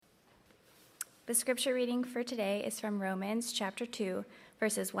The scripture reading for today is from Romans chapter 2,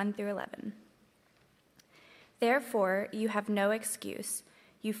 verses 1 through 11. Therefore, you have no excuse,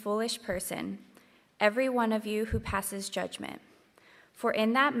 you foolish person, every one of you who passes judgment. For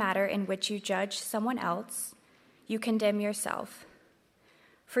in that matter in which you judge someone else, you condemn yourself.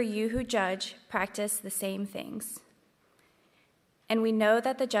 For you who judge practice the same things. And we know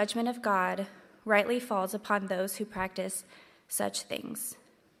that the judgment of God rightly falls upon those who practice such things.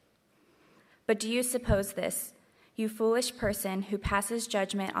 But do you suppose this, you foolish person who passes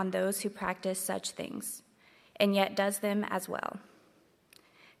judgment on those who practice such things, and yet does them as well,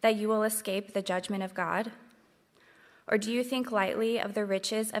 that you will escape the judgment of God? Or do you think lightly of the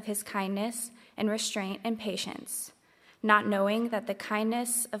riches of his kindness and restraint and patience, not knowing that the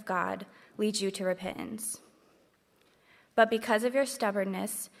kindness of God leads you to repentance? But because of your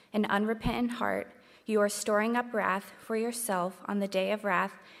stubbornness and unrepentant heart, you are storing up wrath for yourself on the day of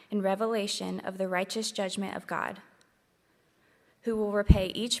wrath and revelation of the righteous judgment of God, who will repay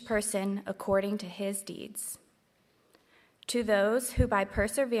each person according to his deeds. To those who by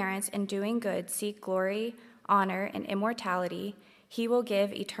perseverance in doing good seek glory, honor, and immortality, he will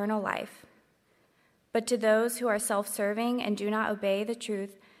give eternal life. But to those who are self-serving and do not obey the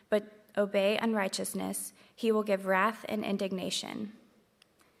truth, but obey unrighteousness, he will give wrath and indignation.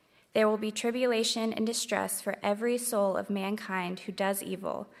 There will be tribulation and distress for every soul of mankind who does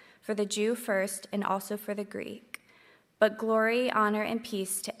evil, for the Jew first and also for the Greek. But glory, honor, and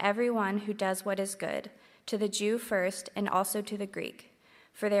peace to everyone who does what is good, to the Jew first and also to the Greek,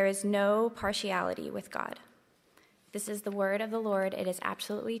 for there is no partiality with God. This is the word of the Lord. It is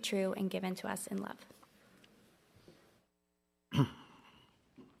absolutely true and given to us in love.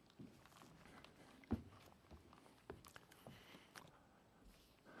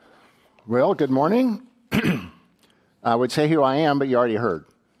 Well, good morning. I would say who I am, but you already heard,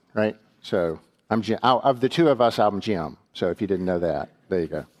 right? So I'm Jim. Of the two of us, I'm Jim. So if you didn't know that, there you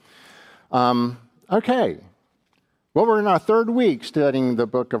go. Okay. Well, we're in our third week studying the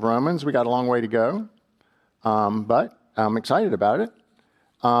book of Romans. We got a long way to go, but I'm excited about it.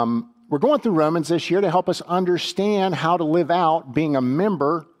 We're going through Romans this year to help us understand how to live out being a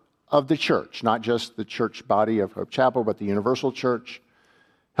member of the church, not just the church body of Hope Chapel, but the universal church,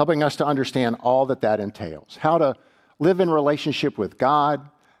 helping us to understand all that that entails, how to live in relationship with God,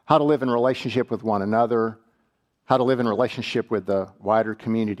 how to live in relationship with one another, how to live in relationship with the wider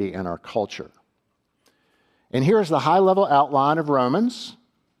community and our culture. And here's the high-level outline of Romans.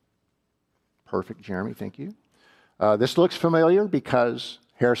 Perfect, Jeremy, thank you. This looks familiar because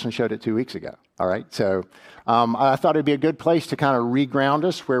Harrison showed it 2 weeks ago, all right? So I thought it'd be a good place to kind of reground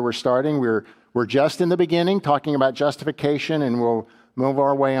us where we're starting. We're just in the beginning, talking about justification, and we'll move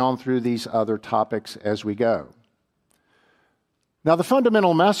our way on through these other topics as we go. Now, the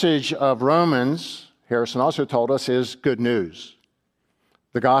fundamental message of Romans, Harrison also told us, is good news,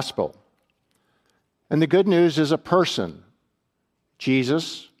 the gospel. And the good news is a person,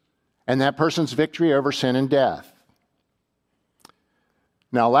 Jesus, and that person's victory over sin and death.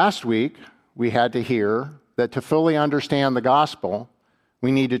 Now, last week, we had to hear that to fully understand the gospel,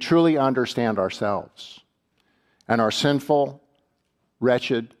 we need to truly understand ourselves and our sinful,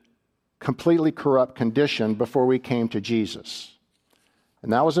 wretched, completely corrupt condition before we came to Jesus.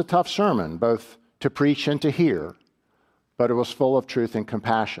 And that was a tough sermon, both to preach and to hear, but it was full of truth and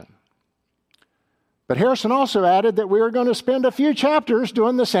compassion. But Harrison also added that we were going to spend a few chapters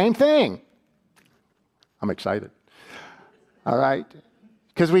doing the same thing. I'm excited. All right?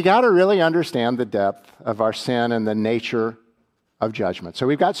 Because we got to really understand the depth of our sin and the nature of judgment. So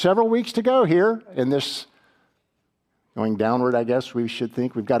we've got several weeks to go here in this going downward, I guess we should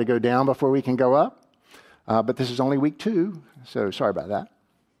think. We've got to go down before we can go up. But this is only week 2, so sorry about that.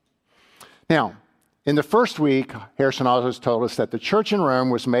 Now, in the first week, Harrison also told us that the church in Rome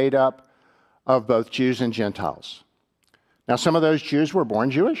was made up of both Jews and Gentiles. Now, some of those Jews were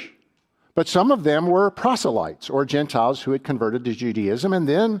born Jewish, but some of them were proselytes or Gentiles who had converted to Judaism, and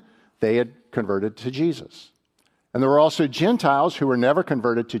then they had converted to Jesus. And there were also Gentiles who were never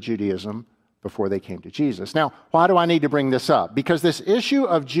converted to Judaism before they came to Jesus. Now, why do I need to bring this up? Because this issue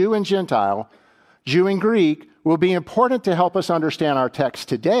of Jew and Gentile, Jew and Greek, will be important to help us understand our text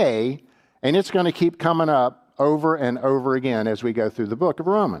today, and it's going to keep coming up over and over again as we go through the book of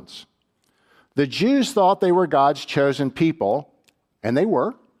Romans. The Jews thought they were God's chosen people, and they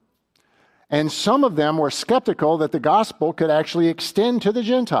were. And some of them were skeptical that the gospel could actually extend to the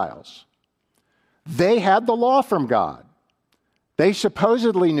Gentiles. They had the law from God. They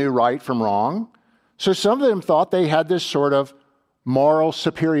supposedly knew right from wrong, so some of them thought they had this sort of moral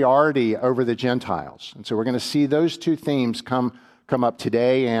superiority over the Gentiles. And so we're going to see those two themes come up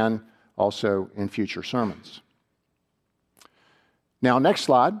today and also in future sermons. Now, next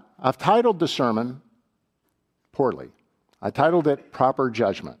slide. I've titled the sermon poorly. I titled it Proper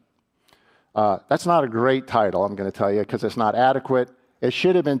Judgment. That's not a great title, I'm going to tell you, because it's not adequate. It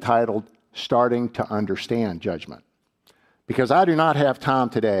should have been titled Starting to Understand Judgment, because I do not have time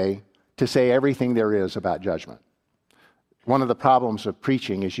today to say everything there is about judgment. One of the problems of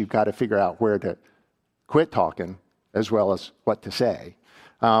preaching is you've got to figure out where to quit talking as well as what to say.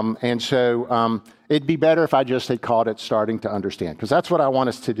 So it'd be better if I just had called it Starting to Understand, because that's what I want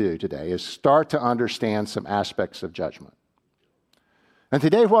us to do today, is start to understand some aspects of judgment. And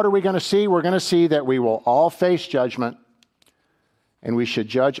today, what are we going to see? We're going to see that we will all face judgment, and we should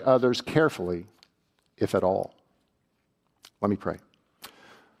judge others carefully, if at all. Let me pray.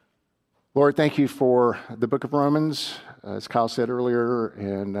 Lord, thank you for the book of Romans, as Kyle said earlier,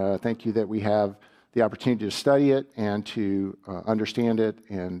 and thank you that we have the opportunity to study it and to understand it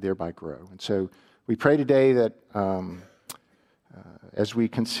and thereby grow. And so we pray today that as we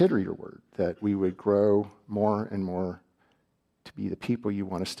consider your word, that we would grow more and more to be the people you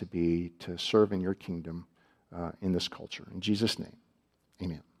want us to be, to serve in your kingdom in this culture. In Jesus' name,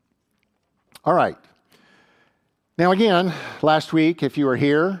 amen. All right. Now again, last week, if you were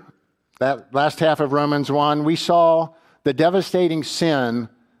here, that last half of Romans 1, we saw the devastating sin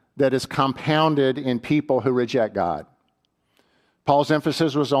that is compounded in people who reject God. Paul's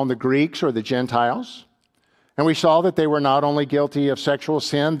emphasis was on the Greeks or the Gentiles, and we saw that they were not only guilty of sexual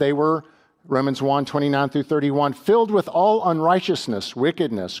sin, they were, Romans 1, 29 through 31, filled with all unrighteousness,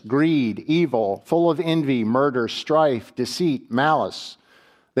 wickedness, greed, evil, full of envy, murder, strife, deceit, malice.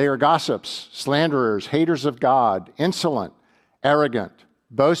 They are gossips, slanderers, haters of God, insolent, arrogant,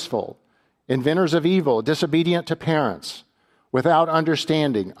 boastful, inventors of evil, disobedient to parents, without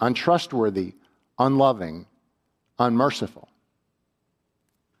understanding, untrustworthy, unloving, unmerciful.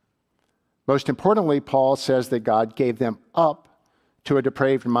 Most importantly, Paul says that God gave them up to a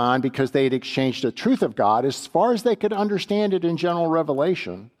depraved mind because they had exchanged the truth of God as far as they could understand it in general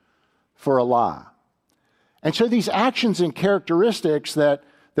revelation for a lie. And so these actions and characteristics that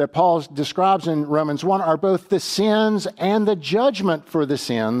Paul describes in Romans 1 are both the sins and the judgment for the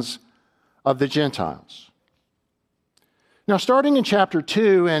sins of the Gentiles. Now, starting in chapter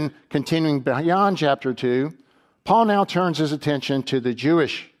 2 and continuing beyond chapter 2, Paul now turns his attention to the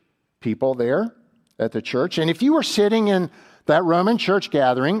Jewish people there at the church. And if you were sitting in that Roman church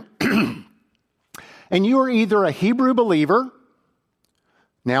gathering, and you are either a Hebrew believer,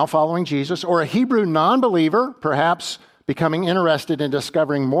 now following Jesus, or a Hebrew non-believer, perhaps becoming interested in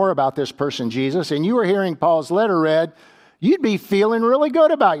discovering more about this person, Jesus, and you were hearing Paul's letter read, you'd be feeling really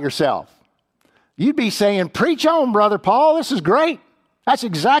good about yourself. You'd be saying, preach on, Brother Paul, this is great. That's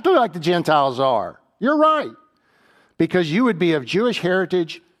exactly like the Gentiles are. You're right. Because you would be of Jewish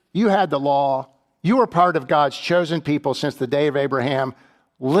heritage, you had the law, you were part of God's chosen people since the day of Abraham.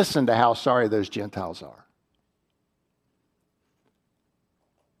 Listen to how sorry those Gentiles are.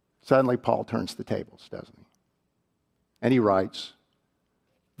 Suddenly, Paul turns the tables, doesn't he? And he writes,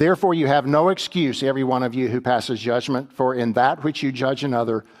 therefore you have no excuse, every one of you who passes judgment, for in that which you judge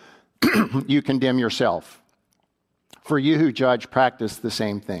another, you condemn yourself. For you who judge practice the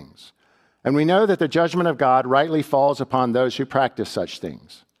same things. And we know that the judgment of God rightly falls upon those who practice such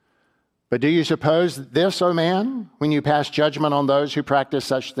things. But do you suppose this, O man, when you pass judgment on those who practice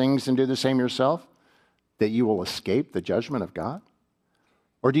such things and do the same yourself, that you will escape the judgment of God?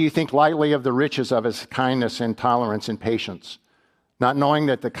 Or do you think lightly of the riches of his kindness and tolerance and patience, not knowing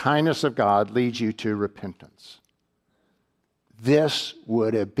that the kindness of God leads you to repentance? This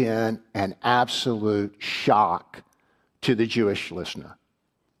would have been an absolute shock to the Jewish listener.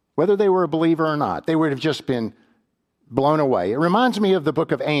 Whether they were a believer or not, they would have just been blown away. It reminds me of the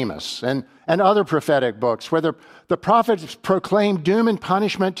book of Amos and other prophetic books where the prophets proclaim doom and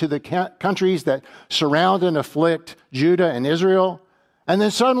punishment to the countries that surround and afflict Judah and Israel. And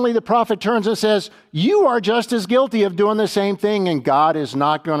then suddenly the prophet turns and says, you are just as guilty of doing the same thing, and God is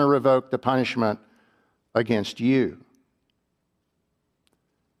not going to revoke the punishment against you.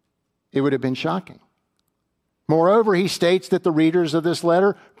 It would have been shocking. Moreover, he states that the readers of this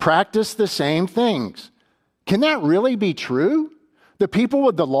letter practice the same things. Can that really be true? The people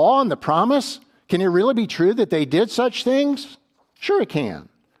with the law and the promise, can it really be true that they did such things? Sure it can.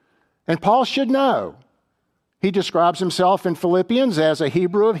 And Paul should know. He describes himself in Philippians as a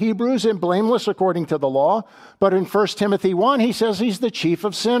Hebrew of Hebrews and blameless according to the law. But in 1 Timothy 1, he says he's the chief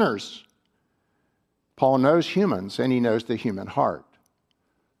of sinners. Paul knows humans and he knows the human heart.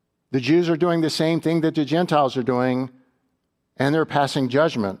 The Jews are doing the same thing that the Gentiles are doing, and they're passing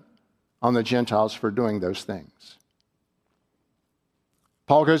judgment on the Gentiles for doing those things.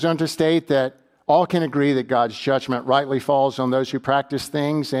 Paul goes on to state that all can agree that God's judgment rightly falls on those who practice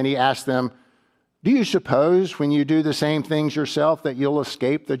things, and he asks them, do you suppose when you do the same things yourself that you'll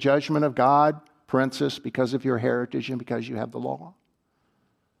escape the judgment of God, parenthesis, because of your heritage and because you have the law?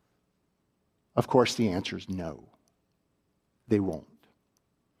 Of course, the answer is no. They won't.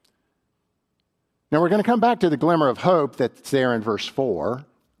 Now, we're going to come back to the glimmer of hope that's there in verse 4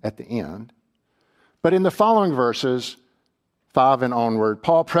 at the end. But in the following verses, 5 and onward,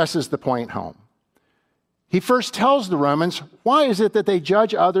 Paul presses the point home. He first tells the Romans, why is it that they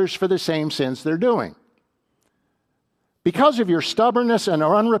judge others for the same sins they're doing? Because of your stubbornness and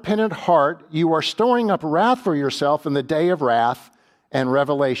unrepentant heart, you are storing up wrath for yourself in the day of wrath and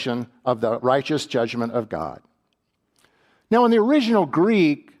revelation of the righteous judgment of God. Now, in the original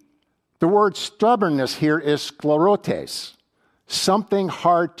Greek, the word stubbornness here is sclerotes, something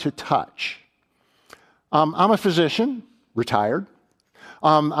hard to touch. I'm a physician, retired.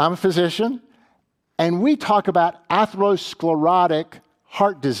 I'm a physician, and we talk about atherosclerotic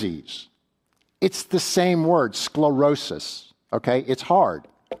heart disease. It's the same word, sclerosis, okay? It's hard.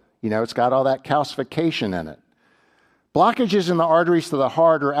 It's got all that calcification in it. Blockages in the arteries to the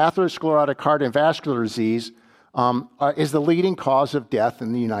heart or atherosclerotic heart and vascular disease is the leading cause of death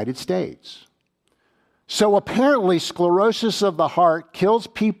in the United States. So apparently sclerosis of the heart kills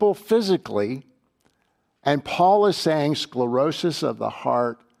people physically, and Paul is saying sclerosis of the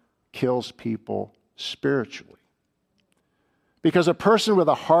heart kills people spiritually. Because a person with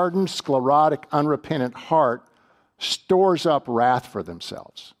a hardened, sclerotic, unrepentant heart stores up wrath for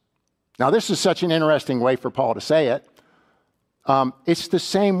themselves. Now, this is such an interesting way for Paul to say it. It's the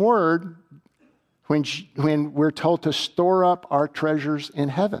same word when we're told to store up our treasures in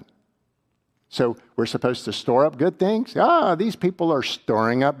heaven. So we're supposed to store up good things? These people are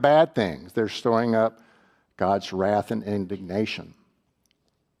storing up bad things. They're storing up God's wrath and indignation.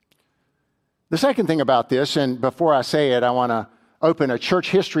 The second thing about this, and before I say it, I want to open a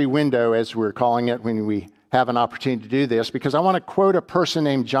church history window, as we're calling it when we have an opportunity to do this, because I want to quote a person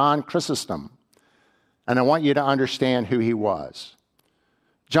named John Chrysostom, and I want you to understand who he was.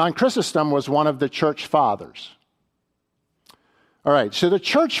 John Chrysostom was one of the church fathers. All right, so the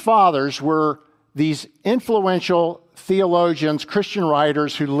church fathers were these influential theologians, Christian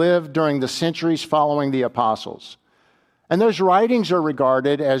writers who lived during the centuries following the apostles. And those writings are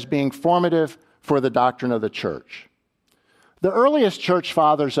regarded as being formative for the doctrine of the church. The earliest church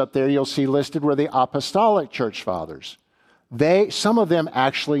fathers up there you'll see listed were the apostolic church fathers. Some of them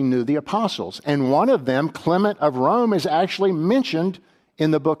actually knew the apostles, and one of them, Clement of Rome, is actually mentioned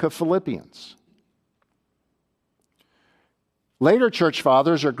in the book of Philippians. Later church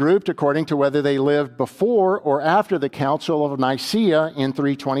fathers are grouped according to whether they lived before or after the Council of Nicaea in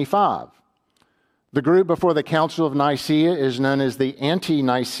 325. The group before the Council of Nicaea is known as the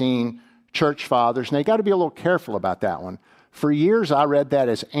Ante-Nicene Church Fathers, and you got to be a little careful about that one. For years, I read that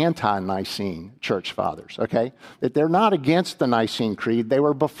as Anti-Nicene Church Fathers, okay? That they're not against the Nicene Creed. They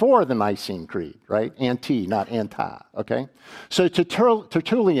were before the Nicene Creed, right? Anti, not anti, okay? So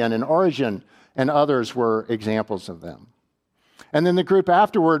Tertullian and Origen and others were examples of them. And then the group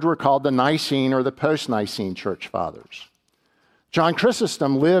afterward were called the Nicene or the Post-Nicene Church Fathers. John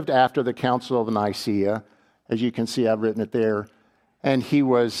Chrysostom lived after the Council of Nicaea. As you can see, I've written it there. And he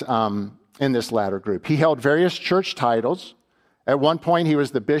was in this latter group. He held various church titles. At one point, he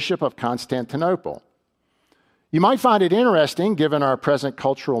was the Bishop of Constantinople. You might find it interesting, given our present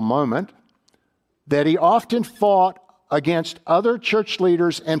cultural moment, that he often fought against other church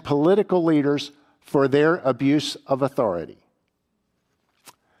leaders and political leaders for their abuse of authority.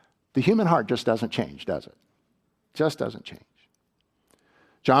 The human heart just doesn't change, does it? Just doesn't change.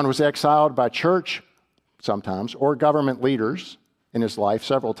 John was exiled by church sometimes, or government leaders in his life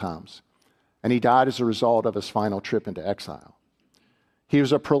several times, and he died as a result of his final trip into exile. He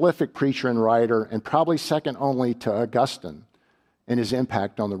was a prolific preacher and writer, and probably second only to Augustine in his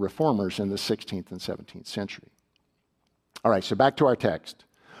impact on the reformers in the 16th and 17th century. All right, so back to our text.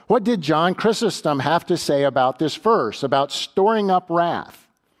 What did John Chrysostom have to say about this verse, about storing up wrath?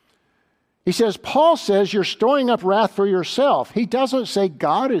 He says, Paul says you're storing up wrath for yourself. He doesn't say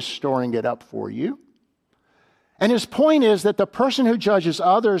God is storing it up for you. And his point is that the person who judges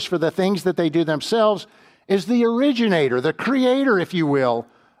others for the things that they do themselves is the originator, the creator, if you will,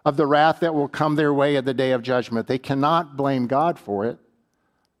 of the wrath that will come their way at the day of judgment. They cannot blame God for it.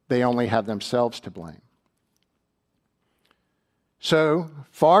 They only have themselves to blame. So,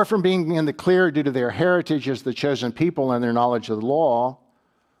 far from being in the clear due to their heritage as the chosen people and their knowledge of the law,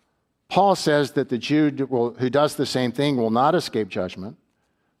 Paul says that the Jew who does the same thing will not escape judgment.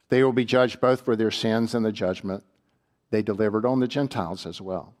 They will be judged both for their sins and the judgment they delivered on the Gentiles as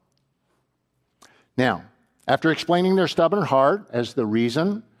well. Now, after explaining their stubborn heart as the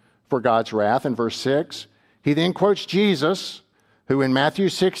reason for God's wrath in verse 6, he then quotes Jesus, who in Matthew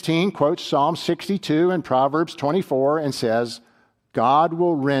 16 quotes Psalm 62 and Proverbs 24 and says, God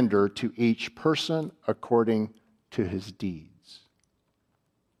will render to each person according to his deeds.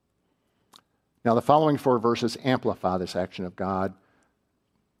 Now, the following 4 verses amplify this action of God.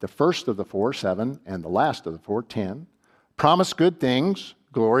 The first of the 4, 7, and the last of the 4, 10, promise good things,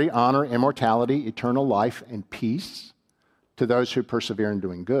 glory, honor, immortality, eternal life, and peace to those who persevere in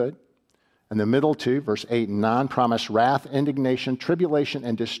doing good. And the middle 2, verse 8 and 9, promise wrath, indignation, tribulation,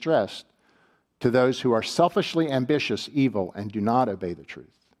 and distress to those who are selfishly ambitious, evil, and do not obey the truth.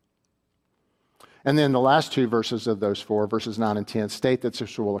 And then the last 2 verses of those 4, verses 9 and 10, state that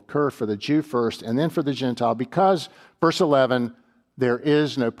this will occur for the Jew first and then for the Gentile because, verse 11, there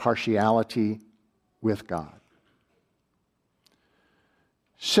is no partiality with God.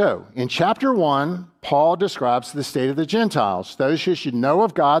 So, in chapter 1, Paul describes the state of the Gentiles, those who should know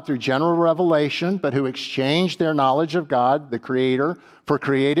of God through general revelation, but who exchanged their knowledge of God, the Creator, for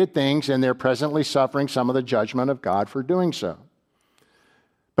created things, and they're presently suffering some of the judgment of God for doing so.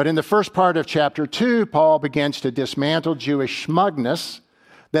 But in the first part of chapter 2, Paul begins to dismantle Jewish smugness,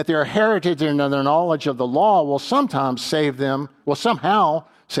 that their heritage and their knowledge of the law will somehow save them,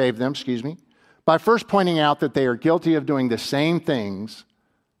 by first pointing out that they are guilty of doing the same things,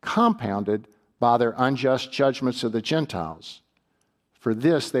 compounded by their unjust judgments of the Gentiles. For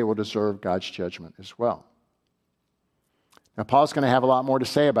this, they will deserve God's judgment as well. Now, Paul's going to have a lot more to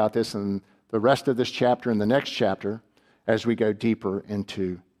say about this in the rest of this chapter and the next chapter as we go deeper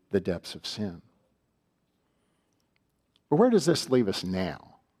into the depths of sin. But where does this leave us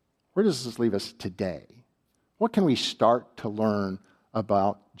now? Where does this leave us today? What can we start to learn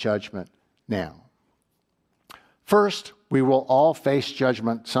about judgment now? First, we will all face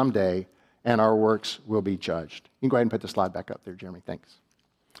judgment someday, and our works will be judged. You can go ahead and put the slide back up there, Jeremy. Thanks.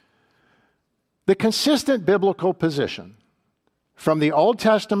 The consistent biblical position from the Old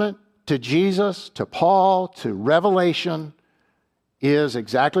Testament to Jesus, to Paul, to Revelation, is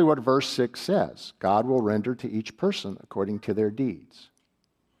exactly what verse 6 says. God will render to each person according to their deeds.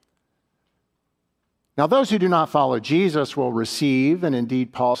 Now, those who do not follow Jesus will receive, and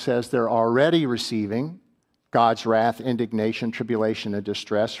indeed Paul says they're already receiving, God's wrath, indignation, tribulation, and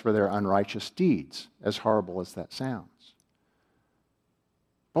distress for their unrighteous deeds, as horrible as that sounds.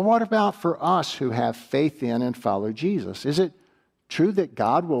 But what about for us who have faith in and follow Jesus? Is it true that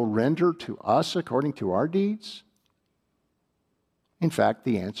God will render to us according to our deeds? In fact,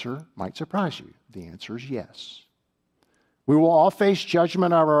 the answer might surprise you. The answer is yes. We will all face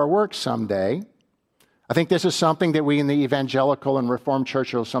judgment of our works someday. I think this is something that we in the evangelical and Reformed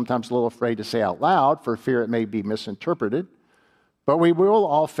church are sometimes a little afraid to say out loud for fear it may be misinterpreted. But we will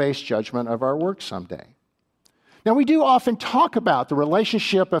all face judgment of our works someday. Now, we do often talk about the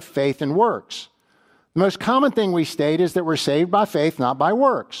relationship of faith and works. The most common thing we state is that we're saved by faith, not by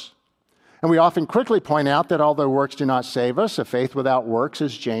works. And we often quickly point out that although works do not save us, a faith without works,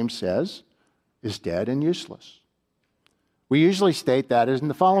 as James says, is dead and useless. We usually state that in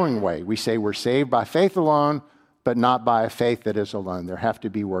the following way. We say we're saved by faith alone, but not by a faith that is alone. There have to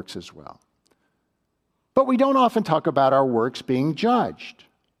be works as well. But we don't often talk about our works being judged.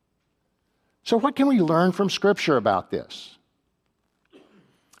 So what can we learn from Scripture about this?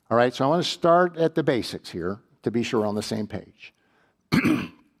 All right, so I want to start at the basics here to be sure we're on the same page.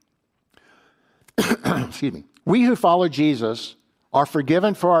 Excuse me. We who follow Jesus are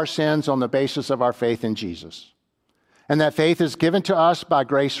forgiven for our sins on the basis of our faith in Jesus. And that faith is given to us by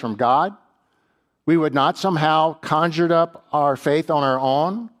grace from God. We would not somehow conjured up our faith on our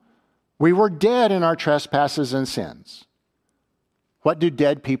own. We were dead in our trespasses and sins. What do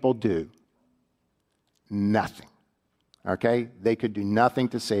dead people do? Nothing. Okay? They could do nothing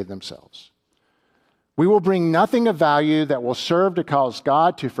to save themselves. We will bring nothing of value that will serve to cause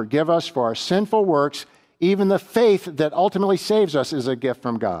God to forgive us for our sinful works. Even the faith that ultimately saves us is a gift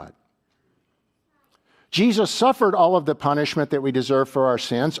from God. Jesus suffered all of the punishment that we deserve for our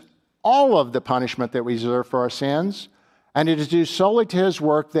sins, all of the punishment that we deserve for our sins, and it is due solely to his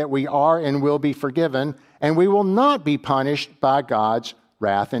work that we are and will be forgiven, and we will not be punished by God's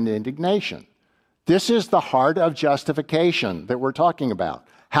wrath and indignation. This is the heart of justification that we're talking about,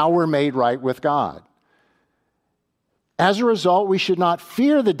 how we're made right with God. As a result, we should not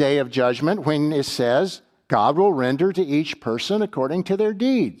fear the day of judgment when it says, God will render to each person according to their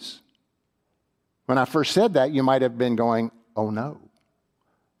deeds. When I first said that, you might have been going, oh no.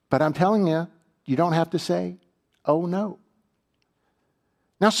 But I'm telling you, you don't have to say, oh no.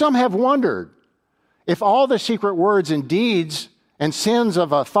 Now, some have wondered, if all the secret words and deeds and sins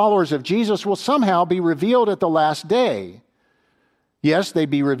of followers of Jesus will somehow be revealed at the last day. Yes, they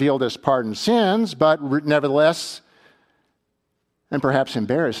be revealed as pardoned sins, but nevertheless, and perhaps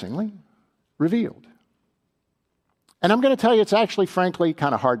embarrassingly, revealed. And I'm going to tell you, it's actually, frankly,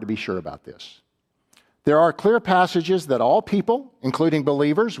 kind of hard to be sure about this. There are clear passages that all people, including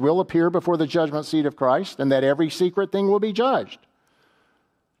believers, will appear before the judgment seat of Christ, and that every secret thing will be judged.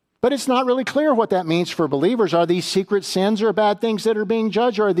 But it's not really clear what that means for believers. Are these secret sins or bad things that are being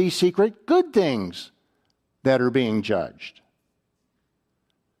judged, or are these secret good things that are being judged?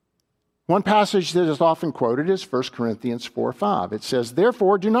 One passage that is often quoted is 1 Corinthians 4:5. It says,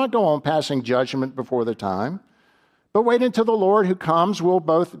 "Therefore, do not go on passing judgment before the time, but wait until the Lord comes, who will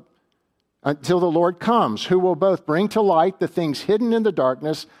both bring to light the things hidden in the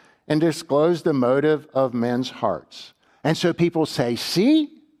darkness and disclose the motive of men's hearts." And so people say,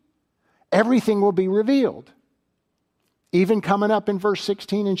 see, everything will be revealed. Even coming up in verse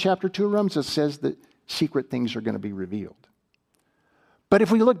 16 in chapter 2 of Romans, it says that secret things are going to be revealed. But if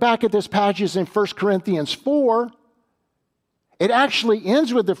we look back at this passage in 1 Corinthians 4, it actually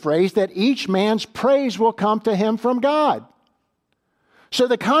ends with the phrase that each man's praise will come to him from God. So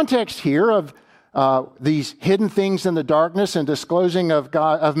the context here of these hidden things in the darkness and disclosing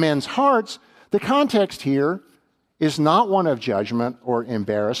of men's hearts, the context here is not one of judgment or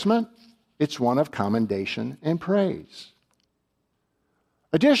embarrassment. It's one of commendation and praise.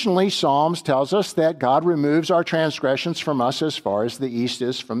 Additionally, Psalms tells us that God removes our transgressions from us as far as the east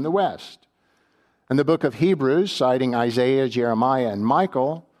is from the west. And the book of Hebrews, citing Isaiah, Jeremiah, and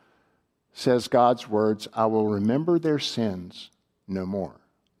Michael, says God's words, "I will remember their sins no more."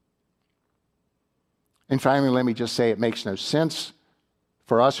 And finally, let me just say it makes no sense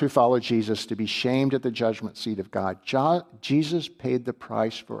for us who follow Jesus to be shamed at the judgment seat of God. Jesus paid the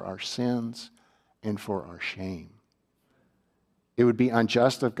price for our sins and for our shame. It would be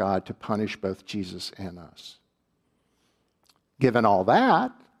unjust of God to punish both Jesus and us. Given all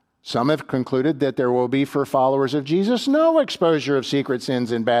that, some have concluded that there will be for followers of Jesus no exposure of secret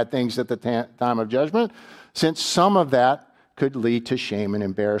sins and bad things at the time of judgment, since some of that could lead to shame and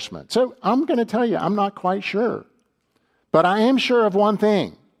embarrassment. So I'm going to tell you, I'm not quite sure. But I am sure of one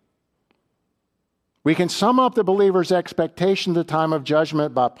thing. We can sum up the believer's expectation at the time of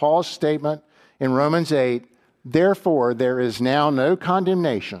judgment by Paul's statement in Romans 8, "Therefore, there is now no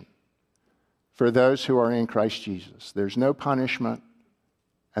condemnation for those who are in Christ Jesus." There's no punishment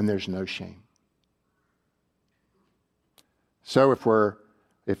and there's no shame. So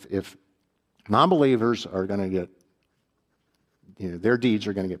if non-believers are going to get, their deeds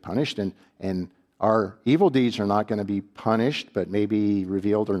are going to get punished, and our evil deeds are not going to be punished, but maybe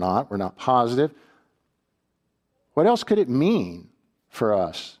revealed or not, we're not positive. What else could it mean for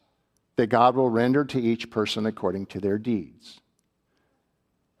us that God will render to each person according to their deeds?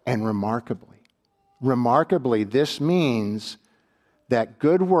 And remarkably, this means that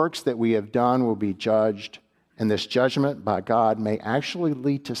good works that we have done will be judged, and this judgment by God may actually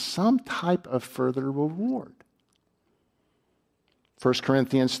lead to some type of further reward. 1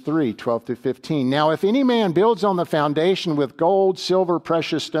 Corinthians 3, 12 through 15. "Now, if any man builds on the foundation with gold, silver,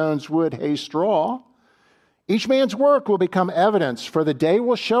 precious stones, wood, hay, straw, each man's work will become evidence, for the day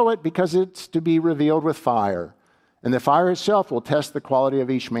will show it, because it's to be revealed with fire. And the fire itself will test the quality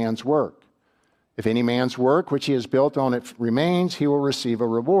of each man's work. If any man's work which he has built on it remains, he will receive a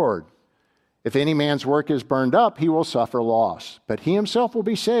reward. If any man's work is burned up, he will suffer loss. But he himself will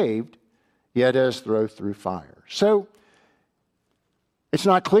be saved, yet as though through fire." So, it's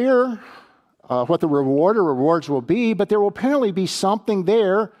not clear what the reward or rewards will be, but there will apparently be something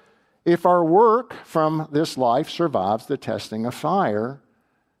there if our work from this life survives the testing of fire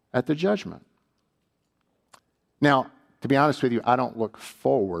at the judgment. Now, to be honest with you, I don't look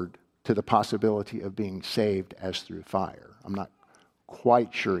forward to the possibility of being saved as through fire. I'm not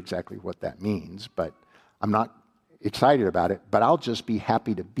quite sure exactly what that means, but I'm not excited about it, but I'll just be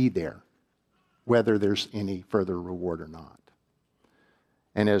happy to be there, whether there's any further reward or not.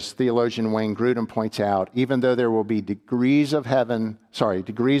 And as theologian Wayne Grudem points out, even though there will be degrees of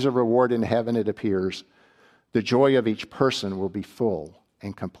reward in heaven, it appears, the joy of each person will be full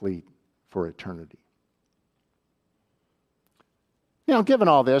and complete for eternity. Given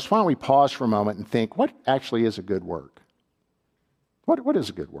all this, why don't we pause for a moment and think, what actually is a good work? What is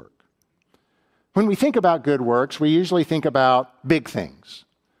a good work? When we think about good works, we usually think about big things.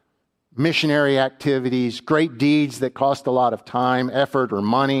 Missionary activities, great deeds that cost a lot of time, effort, or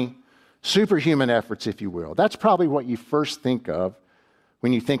money, superhuman efforts, if you will. That's probably what you first think of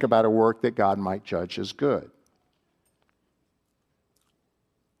when you think about a work that God might judge as good.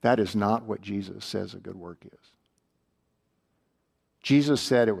 That is not what Jesus says a good work is. Jesus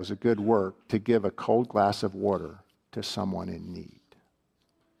said it was a good work to give a cold glass of water to someone in need.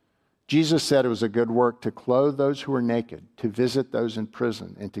 Jesus said it was a good work to clothe those who are naked, to visit those in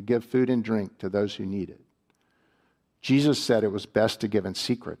prison, and to give food and drink to those who need it. Jesus said it was best to give in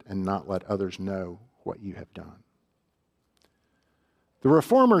secret and not let others know what you have done. The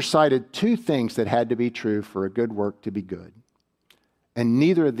Reformers cited two things that had to be true for a good work to be good, and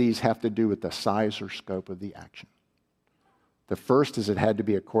neither of these have to do with the size or scope of the action. The first is it had to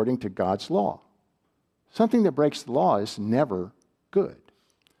be according to God's law. Something that breaks the law is never good.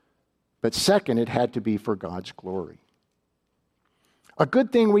 But second, it had to be for God's glory. A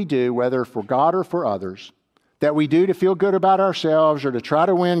good thing we do, whether for God or for others, that we do to feel good about ourselves or to try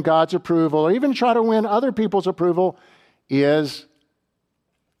to win God's approval or even try to win other people's approval is,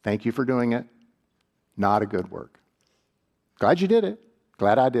 thank you for doing it, not a good work. Glad you did it.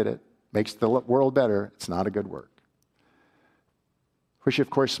 Glad I did it. Makes the world better. It's not a good work. Which,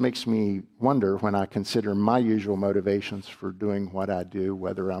 of course, makes me wonder when I consider my usual motivations for doing what I do,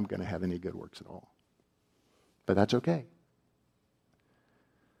 whether I'm going to have any good works at all. But that's okay.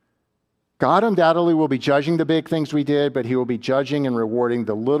 God undoubtedly will be judging the big things we did, but he will be judging and rewarding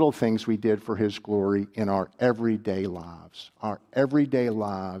the little things we did for his glory in our everyday lives. Our everyday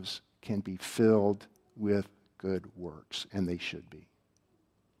lives can be filled with good works, and they should be.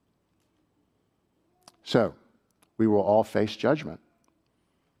 So, we will all face judgment.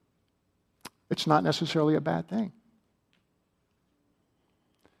 It's not necessarily a bad thing.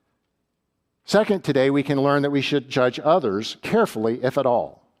 Second, today we can learn that we should judge others carefully, if at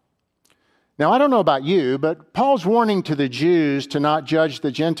all. Now, I don't know about you, but Paul's warning to the Jews to not judge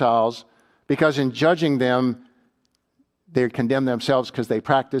the Gentiles because in judging them, they condemn themselves because they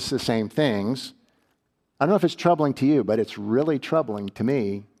practice the same things. I don't know if it's troubling to you, but it's really troubling to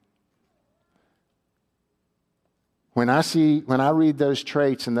me. When I read those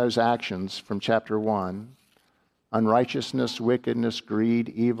traits and those actions from chapter 1, unrighteousness, wickedness, greed,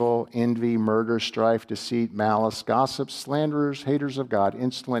 evil, envy, murder, strife, deceit, malice, gossips, slanderers, haters of God,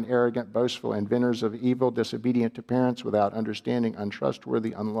 insolent, arrogant, boastful, inventors of evil, disobedient to parents, without understanding,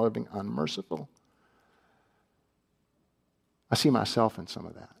 untrustworthy, unloving, unmerciful. I see myself in some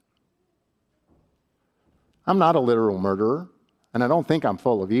of that. I'm not a literal murderer, and I don't think I'm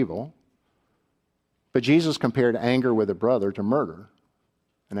full of evil. But Jesus compared anger with a brother to murder,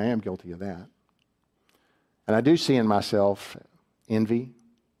 and I am guilty of that. And I do see in myself envy,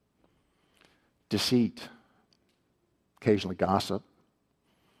 deceit, occasionally gossip,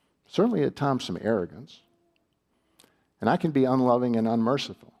 certainly at times some arrogance, and I can be unloving and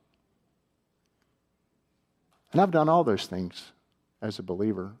unmerciful. And I've done all those things as a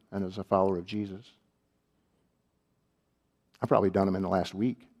believer and as a follower of Jesus. I've probably done them in the last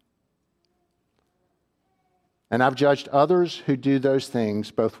week. And I've judged others who do those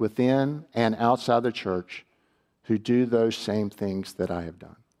things, both within and outside the church, who do those same things that I have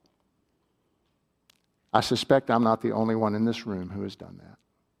done. I suspect I'm not the only one in this room who has done that.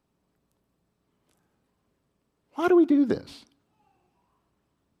 Why do we do this?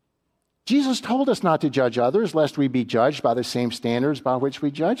 Jesus told us not to judge others, lest we be judged by the same standards by which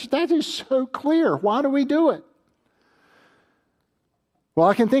we judge. That is so clear. Why do we do it? Well,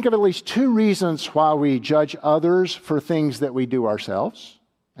 I can think of at least two reasons why we judge others for things that we do ourselves,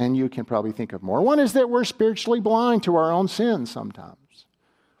 and you can probably think of more. One is that we're spiritually blind to our own sin sometimes.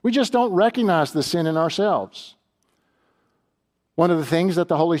 We just don't recognize the sin in ourselves. One of the things that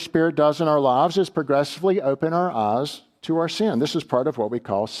the Holy Spirit does in our lives is progressively open our eyes to our sin. This is part of what we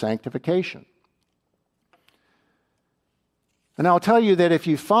call sanctification. And I'll tell you that if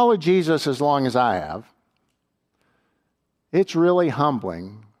you follow Jesus as long as I have, it's really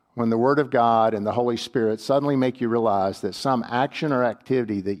humbling when the Word of God and the Holy Spirit suddenly make you realize that some action or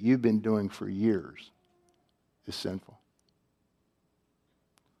activity that you've been doing for years is sinful.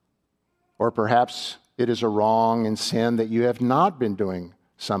 Or perhaps it is a wrong and sin that you have not been doing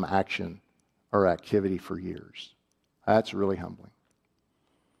some action or activity for years. That's really humbling.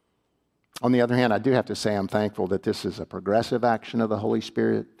 On the other hand, I do have to say I'm thankful that this is a progressive action of the Holy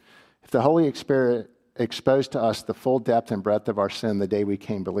Spirit. If the Holy Spirit exposed to us the full depth and breadth of our sin the day we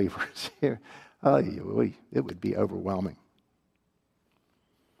became believers, it would be overwhelming.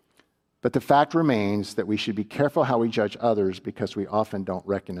 But the fact remains that we should be careful how we judge others because we often don't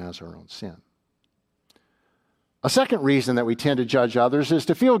recognize our own sin. A second reason that we tend to judge others is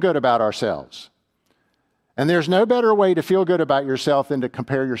to feel good about ourselves. And there's no better way to feel good about yourself than to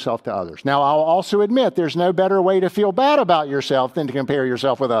compare yourself to others. Now, I'll also admit there's no better way to feel bad about yourself than to compare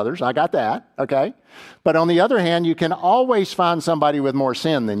yourself with others. I got that, okay? But on the other hand, you can always find somebody with more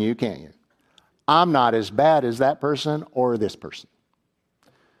sin than you, can't you? I'm not as bad as that person or this person.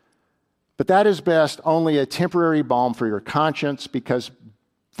 But that is best only a temporary balm for your conscience, because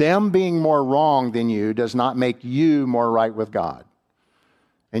them being more wrong than you does not make you more right with God.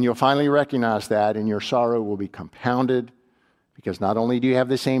 And you'll finally recognize that, and your sorrow will be compounded, because not only do you have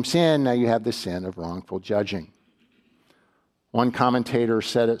the same sin, now you have the sin of wrongful judging. One commentator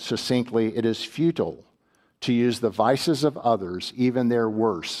said it succinctly: it is futile to use the vices of others, even their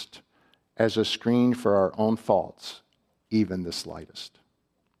worst, as a screen for our own faults, even the slightest.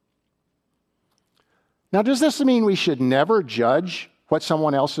 Now, does this mean we should never judge what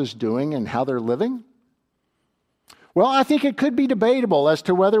someone else is doing and how they're living? Well, I think it could be debatable as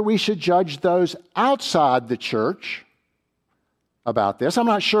to whether we should judge those outside the church about this. I'm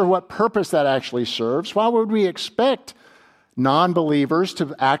not sure what purpose that actually serves. Why would we expect non-believers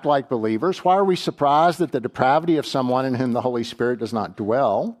to act like believers? Why are we surprised at the depravity of someone in whom the Holy Spirit does not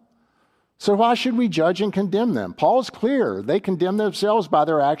dwell? So why should we judge and condemn them? Paul's clear. They condemn themselves by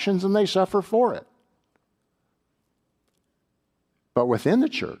their actions and they suffer for it. But within the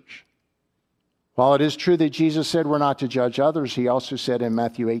church, while it is true that Jesus said we're not to judge others, he also said in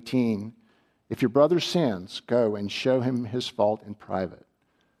Matthew 18, if your brother sins, go and show him his fault in private.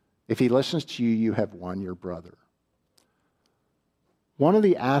 If he listens to you, you have won your brother. One of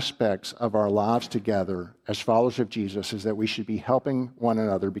the aspects of our lives together as followers of Jesus is that we should be helping one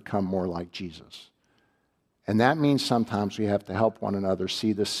another become more like Jesus. And that means sometimes we have to help one another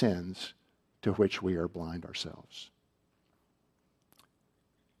see the sins to which we are blind ourselves.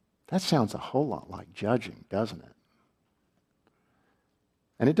 That sounds a whole lot like judging, doesn't it?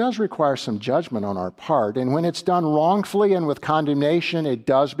 And it does require some judgment on our part. And when it's done wrongfully and with condemnation, it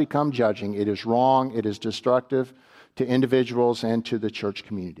does become judging. It is wrong. It is destructive to individuals and to the church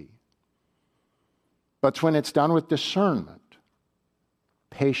community. But when it's done with discernment,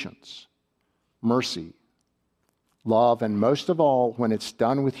 patience, mercy, love, and most of all, when it's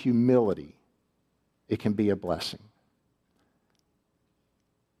done with humility, it can be a blessing.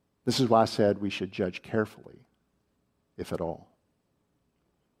 This is why I said we should judge carefully, if at all.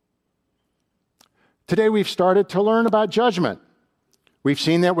 Today we've started to learn about judgment. We've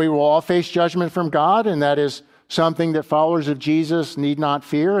seen that we will all face judgment from God, and that is something that followers of Jesus need not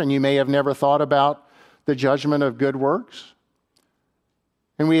fear, and you may have never thought about the judgment of good works.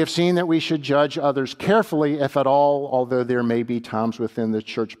 And we have seen that we should judge others carefully, if at all, although there may be times within the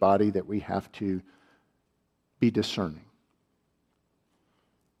church body that we have to be discerning.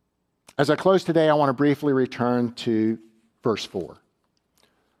 As I close today, I want to briefly return to verse 4.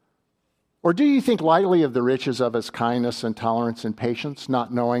 Or do you think lightly of the riches of his kindness and tolerance and patience,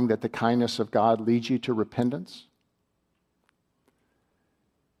 not knowing that the kindness of God leads you to repentance?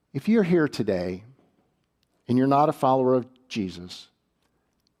 If you're here today and you're not a follower of Jesus,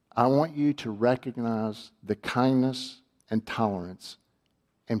 I want you to recognize the kindness and tolerance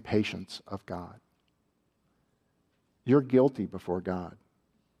and patience of God. You're guilty before God.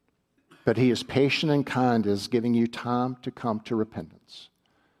 But he is patient and kind, is giving you time to come to repentance.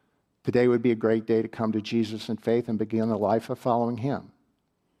 Today would be a great day to come to Jesus in faith and begin a life of following him.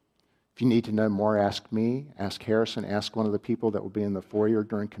 If you need to know more, ask me, ask Harrison, ask one of the people that will be in the foyer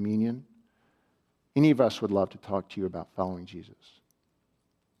during communion. Any of us would love to talk to you about following Jesus.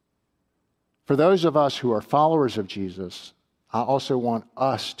 For those of us who are followers of Jesus, I also want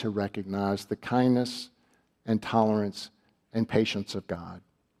us to recognize the kindness and tolerance and patience of God.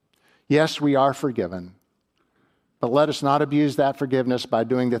 Yes, we are forgiven, but let us not abuse that forgiveness by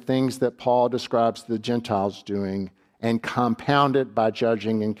doing the things that Paul describes the Gentiles doing and compound it by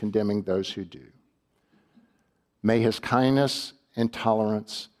judging and condemning those who do. May his kindness and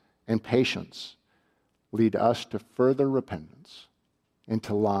tolerance and patience lead us to further repentance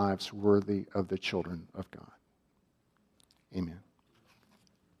into lives worthy of the children of God. Amen.